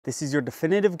This is your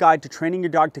definitive guide to training your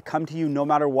dog to come to you no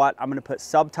matter what. I'm gonna put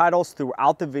subtitles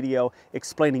throughout the video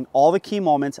explaining all the key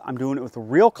moments. I'm doing it with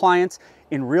real clients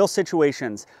in real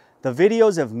situations. The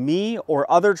videos of me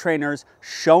or other trainers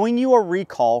showing you a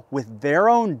recall with their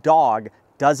own dog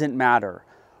doesn't matter.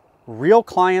 Real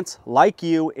clients like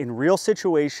you in real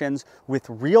situations with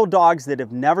real dogs that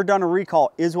have never done a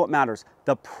recall is what matters.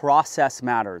 The process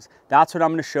matters. That's what I'm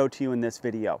gonna show to you in this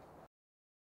video.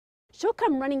 She'll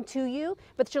come running to you,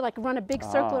 but she'll like run a big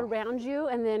circle around you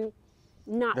and then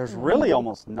not. There's really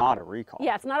almost not a recall.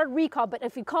 Yeah, it's not a recall, but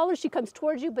if you call her, she comes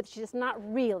towards you, but she's just not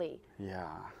really. Yeah.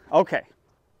 Okay.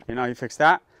 You know, you fix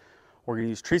that. We're going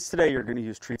to use treats today. You're going to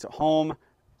use treats at home.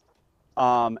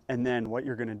 And then what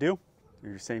you're going to do,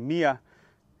 you're saying, Mia,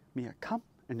 come.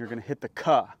 And you're going to hit the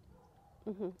ka.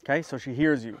 Okay, so she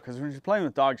hears you. Because when she's playing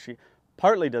with dogs, she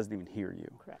partly doesn't even hear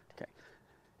you. Correct. Okay.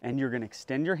 And you're going to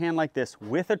extend your hand like this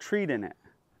with a treat in it.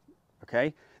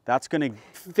 Okay? That's going to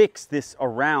fix this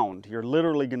around. You're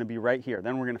literally going to be right here.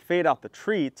 Then we're going to fade out the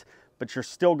treat, but you're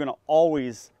still going to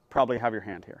always probably have your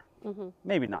hand here.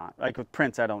 Maybe not. Like with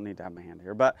Prince, I don't need to have my hand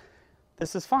here, but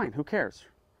this is fine. Who cares?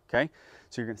 Okay?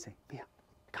 So you're going to say, Mia,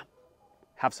 come.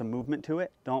 Have some movement to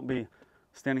it. Don't be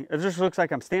standing. It just looks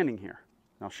like I'm standing here.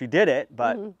 Now, she did it,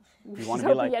 but you want to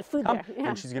be like, come, yeah.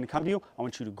 and she's going to come to you. I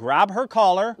want you to grab her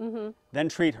collar, then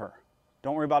treat her.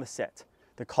 Don't worry about a sit.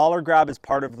 The collar grab is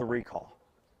part of the recall.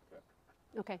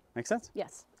 Okay. Make sense?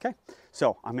 Yes. Okay.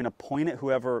 So I'm going to point at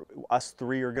whoever, us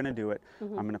three are going to do it.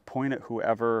 I'm going to point at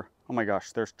whoever, oh my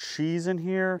gosh, there's cheese in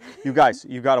here. You guys,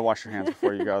 you got to wash your hands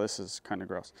before you go. This is kind of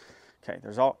gross. Okay.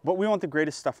 But we want the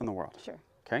greatest stuff in the world. Sure.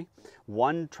 Okay.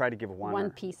 Try to give one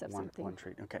piece of something. One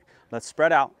treat. Okay. Let's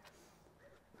spread out.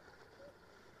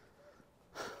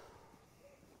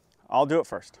 I'll do it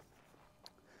first.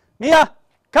 Mia,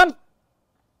 come.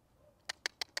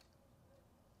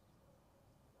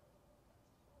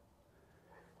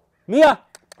 Mia,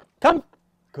 come.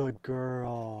 Good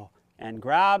girl. And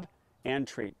grab and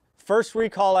treat. First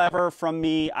recall ever from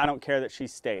me. I don't care that she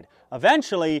stayed.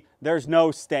 Eventually, there's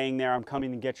no staying there. I'm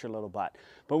coming to get your little butt.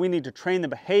 But we need to train the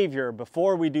behavior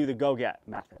before we do the go-get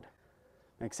method.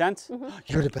 Make sense?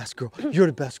 You're the best girl. You're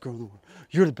the best girl in the world.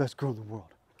 You're the best girl in the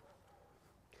world.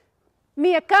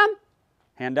 Mia, come.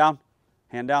 Hand down,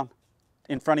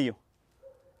 in front of you.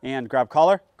 And grab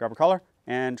her collar,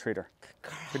 and treat her.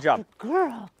 Good job. Good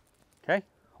girl. Okay,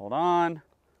 hold on.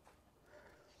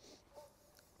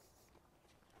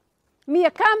 Mia,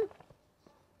 come.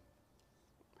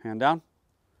 Hand down.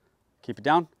 Keep it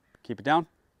down, keep it down,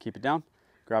 keep it down.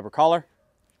 Grab her collar,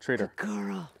 treat her. Good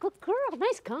girl. Good girl.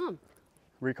 Nice come.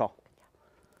 Recall.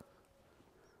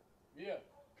 Mia,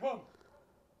 come.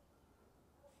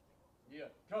 Mia,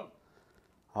 come.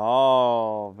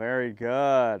 Oh, very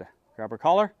good. Grab her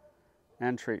collar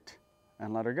and treat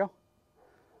and let her go.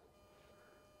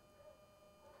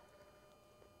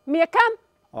 Mia, come.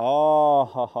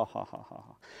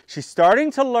 Oh, she's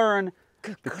starting to learn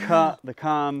the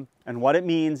come and what it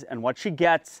means and what she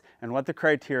gets and what the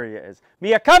criteria is.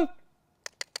 Mia, come.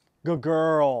 Good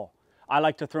girl. I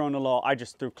like to throw in a little, I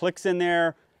just threw clicks in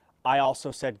there. I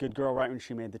also said good girl right when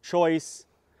she made the choice.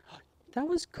 That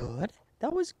was good.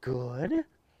 That was good.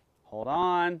 Hold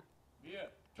on. Mia,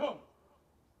 come.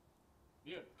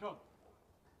 Mia, come.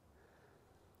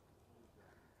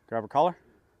 Grab her collar.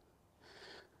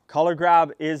 Collar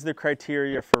grab is the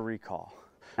criteria for recall.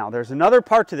 Now there's another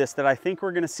part to this that I think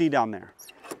we're going to see down there,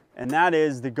 and that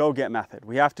is the go-get method.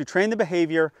 We have to train the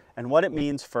behavior and what it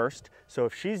means first. So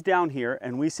if she's down here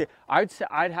and we say,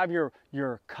 I'd have your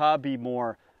ka be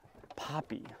more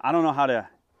poppy. I don't know how to,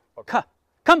 ka,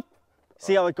 come.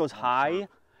 See how it goes high?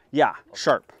 Yeah,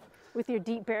 sharp. With your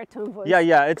deep baritone voice.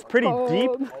 Yeah, it's pretty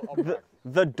deep.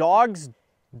 The dogs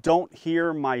don't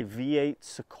hear my V8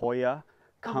 Sequoia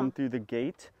come through the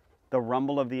gate, the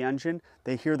rumble of the engine.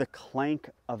 They hear the clank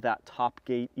of that top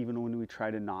gate even when we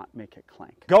try to not make it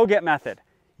clank. Go-get method.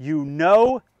 You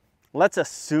know, let's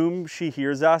assume she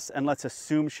hears us and let's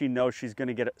assume she knows she's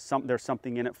gonna get there's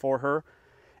something in it for her.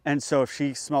 And so if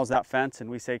she smells that fence and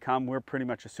we say come, we're pretty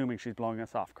much assuming she's blowing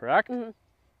us off, correct?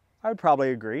 I would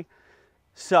probably agree.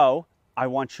 So I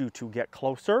want you to get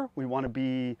closer. We want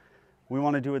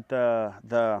to do it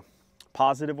the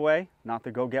positive way, not the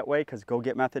go-get way, because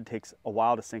go-get method takes a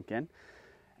while to sink in.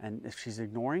 And if she's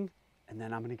ignoring, and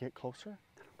then I'm going to get closer,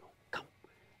 then I'm going, come.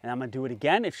 And I'm going to do it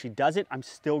again. If she does it, I'm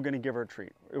still going to give her a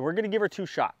treat. We're going to give her 2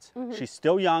 shots. She's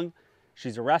still young.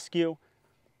 She's a rescue.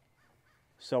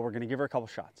 So we're going to give her a couple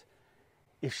shots.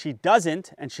 If she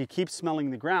doesn't, and she keeps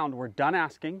smelling the ground, we're done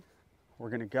asking. We're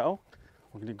going to go.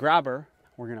 We're going to grab her.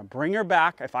 We're going to bring her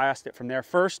back. If I asked it from there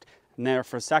first, And there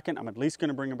for a second, I'm at least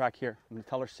gonna bring her back here. I'm gonna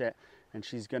tell her sit, and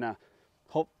she's gonna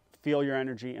feel your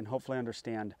energy and hopefully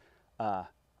understand, I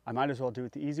might as well do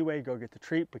it the easy way, go get the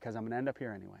treat, because I'm gonna end up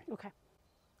here anyway. Okay.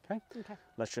 Okay? Okay.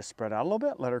 Let's just spread out a little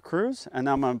bit, let her cruise, and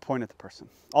then I'm gonna point at the person.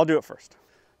 I'll do it first.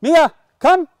 Mia,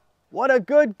 come! What a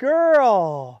good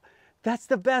girl! That's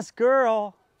the best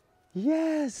girl.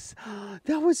 Yes,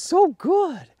 that was so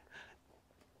good.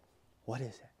 What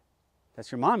is it?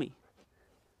 That's your mommy.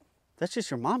 That's just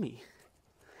your mommy.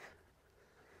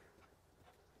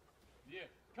 Mia,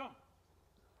 come.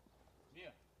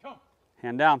 Mia, come.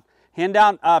 Hand down. Hand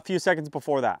down a few seconds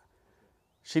before that.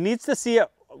 She needs to see it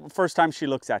first time she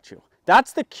looks at you.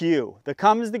 That's the cue. The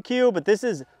come is the cue, but this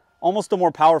is almost a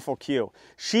more powerful cue.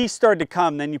 She started to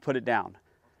come, then you put it down.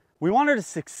 We want her to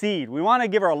succeed. We want to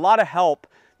give her a lot of help,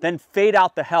 then fade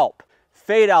out the help.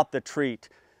 Fade out the treat.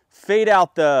 Fade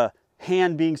out the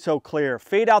hand being so clear.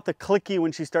 Fade out the clicky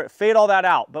when she starts. Fade all that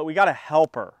out, but we got to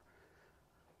help her.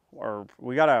 Or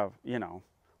we got to, you know,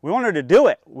 we want her to do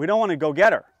it. We don't want to go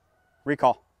get her.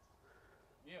 Recall.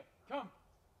 Mia, come.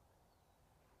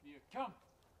 Mia, come.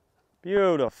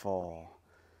 Beautiful.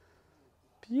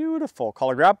 Beautiful.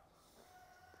 Collar grab.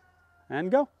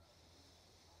 And go.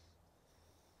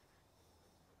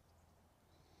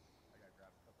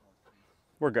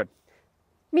 We're good.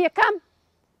 Mia, come.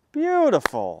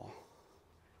 Beautiful.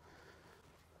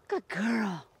 Good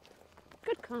girl.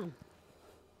 Good come.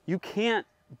 You can't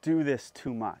do this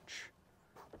too much.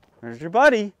 There's your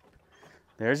buddy.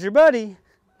 There's your buddy.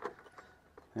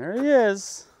 There he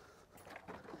is.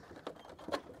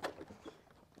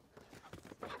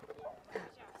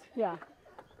 Yeah.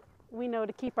 We know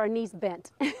to keep our knees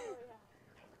bent.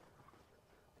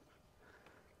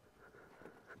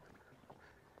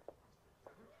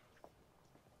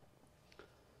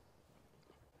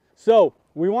 So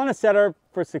we want to set her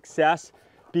for success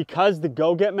because the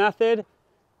go-get method,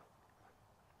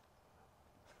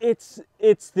 it's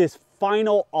this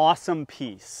final awesome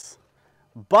piece,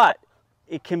 but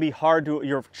it can be hard to,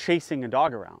 you're chasing a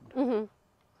dog around. Mm-hmm.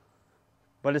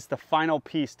 But it's the final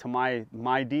piece to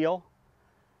my deal.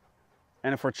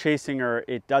 And if we're chasing her,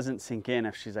 it doesn't sink in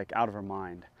if she's like out of her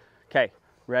mind. Okay,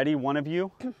 ready, one of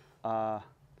you?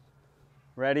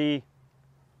 Ready,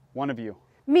 one of you.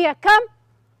 Mia, come.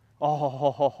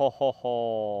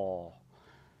 Oh,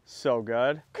 so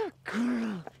good. Good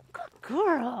girl. Good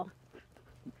girl.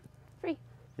 Free.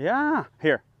 Yeah,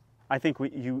 here. I think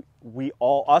we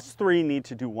all, us three, need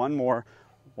to do one more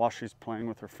while she's playing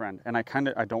with her friend. And I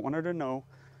don't want her to know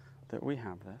that we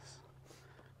have this,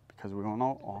 because we won't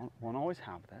always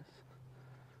have this.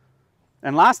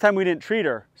 And last time we didn't treat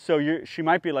her, so she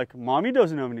might be like, Mommy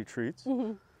doesn't have any treats.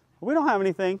 Mm-hmm. We don't have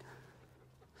anything.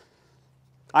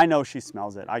 I know she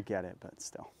smells it. I get it, but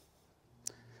still.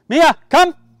 Mia,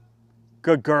 come.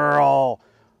 Good girl.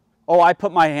 Oh, I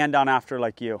put my hand down after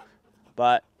like you,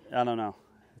 but I don't know.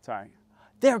 It's all right.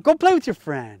 There, go play with your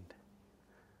friend.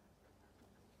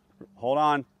 Hold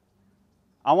on.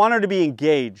 I want her to be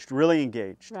engaged, really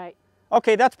engaged. Right.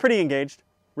 Okay, that's pretty engaged.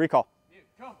 Recall. Mia,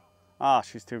 come. Ah,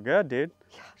 she's too good, dude.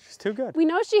 Yeah. She's too good. We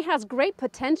know she has great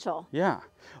potential. Yeah.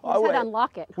 We just had to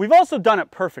unlock it. We've also done it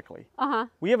perfectly. Uh-huh.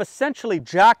 We have essentially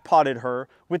jackpotted her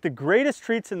with the greatest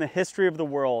treats in the history of the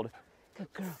world.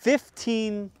 Good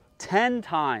girl. 10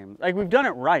 times. Like, we've done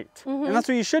it right. Mm-hmm. And that's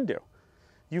what you should do.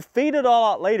 You fade it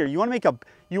all out later. You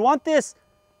want this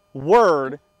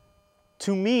word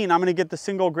to mean I'm going to get the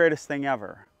single greatest thing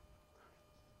ever.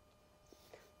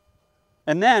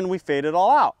 And then we fade it all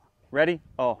out. Ready?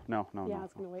 Oh, no. Yeah,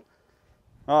 it's going to wait.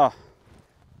 Oh.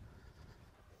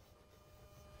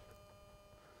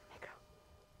 Hey, girl.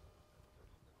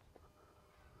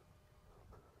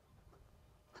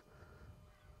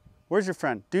 Where's your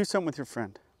friend? Do something with your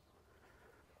friend.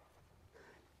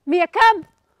 Mia, come.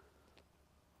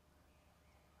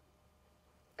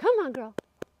 Come on, girl.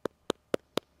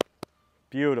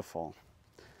 Beautiful.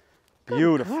 Good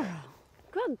Beautiful. Girl.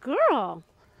 Good girl. Look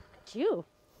at you.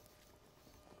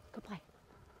 Go play.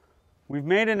 We've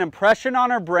made an impression on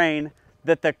her brain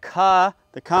that the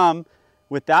come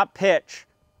with that pitch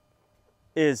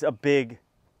is a big,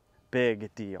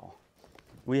 big deal.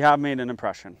 We have made an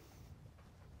impression.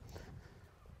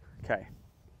 Okay.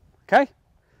 Okay?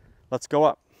 Let's go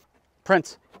up.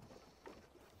 Prince.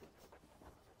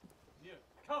 Mia,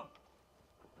 come.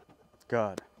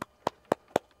 Good.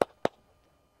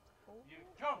 Mia,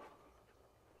 come.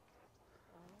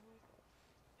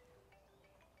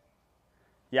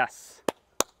 Yes.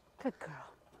 Good girl.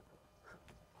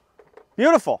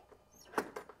 Beautiful.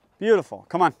 Beautiful.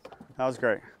 Come on. That was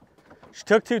great. She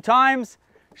took 2 times.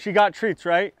 She got treats,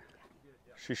 right?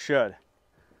 She should.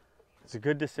 It's a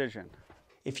good decision.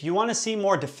 If you want to see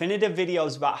more definitive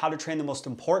videos about how to train the most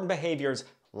important behaviors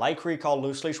like recall,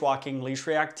 loose leash walking, leash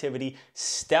reactivity,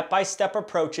 step-by-step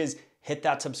approaches, hit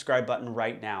that subscribe button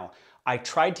right now. I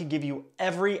tried to give you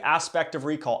every aspect of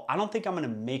recall. I don't think I'm gonna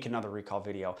make another recall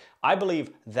video. I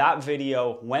believe that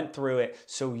video went through it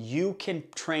so you can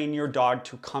train your dog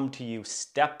to come to you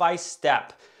step by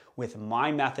step with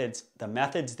my methods, the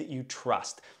methods that you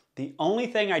trust. The only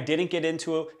thing I didn't get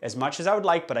into as much as I would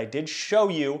like, but I did show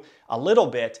you a little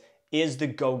bit, is the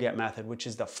go-get method, which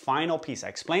is the final piece. I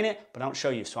explain it, but I don't show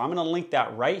you. So I'm gonna link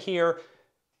that right here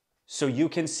so you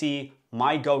can see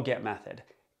my go-get method.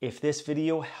 If this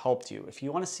video helped you, if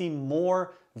you want to see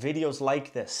more videos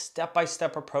like this,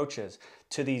 step-by-step approaches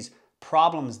to these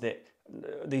problems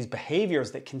these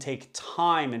behaviors that can take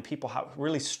time and people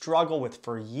really struggle with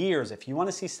for years, if you want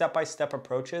to see step-by-step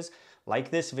approaches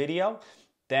like this video,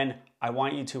 then I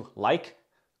want you to like,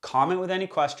 comment with any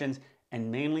questions, and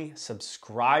mainly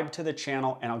subscribe to the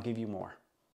channel and I'll give you more.